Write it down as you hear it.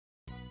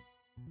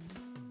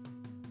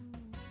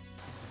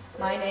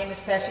My name is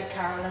Betty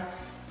Carolyn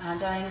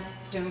and I'm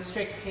doing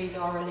strictly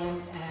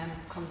Lynn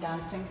come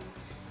dancing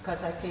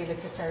because I feel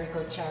it's a very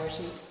good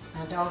charity,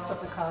 and also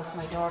because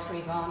my daughter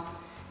Yvonne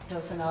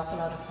does an awful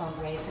lot of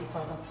fundraising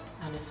for them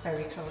and it's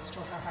very close to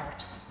her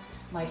heart.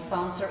 My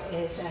sponsor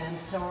is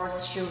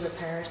Swords Shoe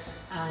Repairs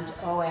and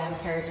OM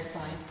Hair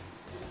Design,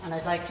 and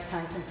I'd like to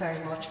thank them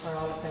very much for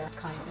all of their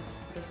kindness.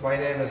 My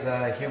name is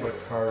Hubert.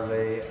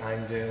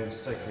 I'm doing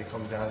Strictly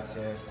Come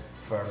Dancing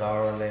for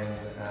Lynn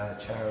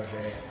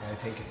charity. I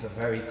think it's a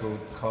very good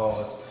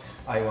cause.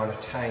 I want to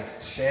thank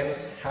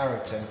Seamus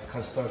Harrington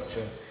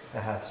Construction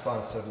that has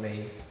sponsored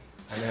me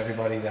and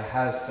everybody that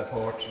has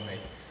supported me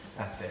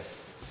at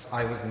this.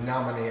 I was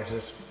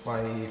nominated,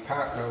 my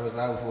partner was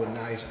out one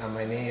night and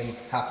my name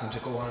happened to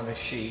go on a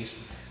sheet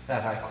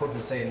that I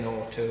couldn't say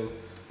no to,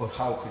 but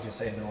how could you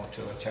say no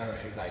to a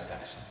charity like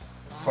that?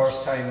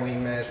 First time we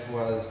met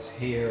was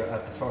here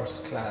at the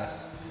first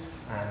class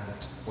and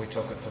we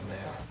took it from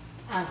there.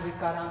 And we've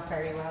got on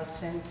very well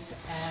since.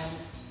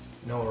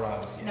 No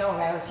rows yet. No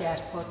rows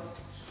yet, but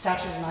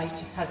Saturday night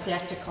has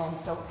yet to come,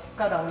 so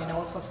God only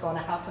knows what's going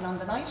to happen on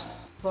the night.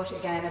 But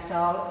again, it's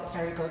all a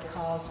very good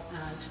cause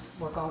and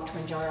we're going to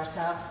enjoy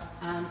ourselves,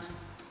 and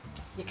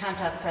you can't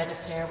have Fred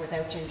Astaire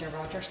without Ginger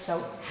Rogers,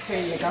 so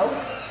here you go.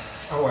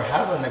 And we're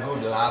having a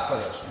good laugh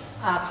at it.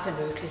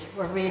 Absolutely,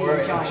 we're really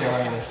enjoying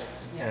ourselves.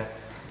 Yeah.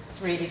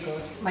 It's really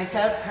good.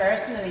 Myself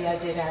personally, I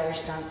did Irish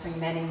dancing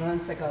many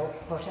moons ago,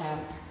 but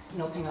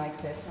nothing like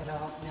this at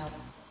all, no.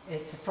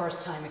 It's a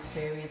first time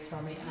experience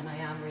for me and I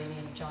am really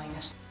enjoying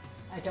it.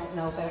 I don't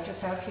know about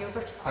yourself,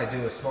 Hubert? I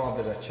do a small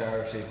bit of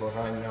charity, but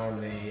I'm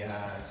normally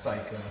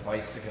cycling a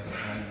bicycle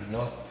and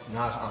not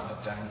on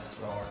a dance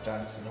floor,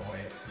 dancing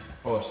away.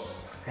 But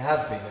it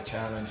has been a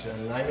challenge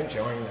and I'm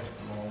enjoying it at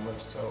the moment,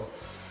 so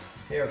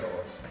here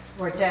goes.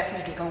 We're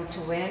definitely going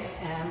to win.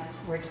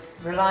 We're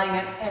relying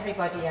on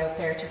everybody out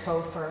there to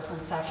vote for us on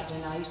Saturday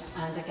night,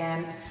 and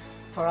again,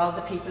 for all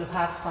the people who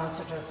have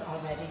sponsored us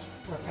already,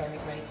 we're very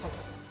grateful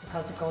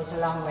because it goes a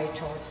long way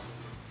towards.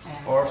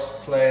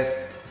 First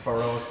place for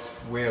us,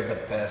 we're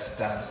the best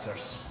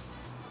dancers.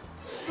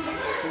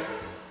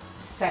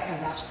 Second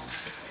that.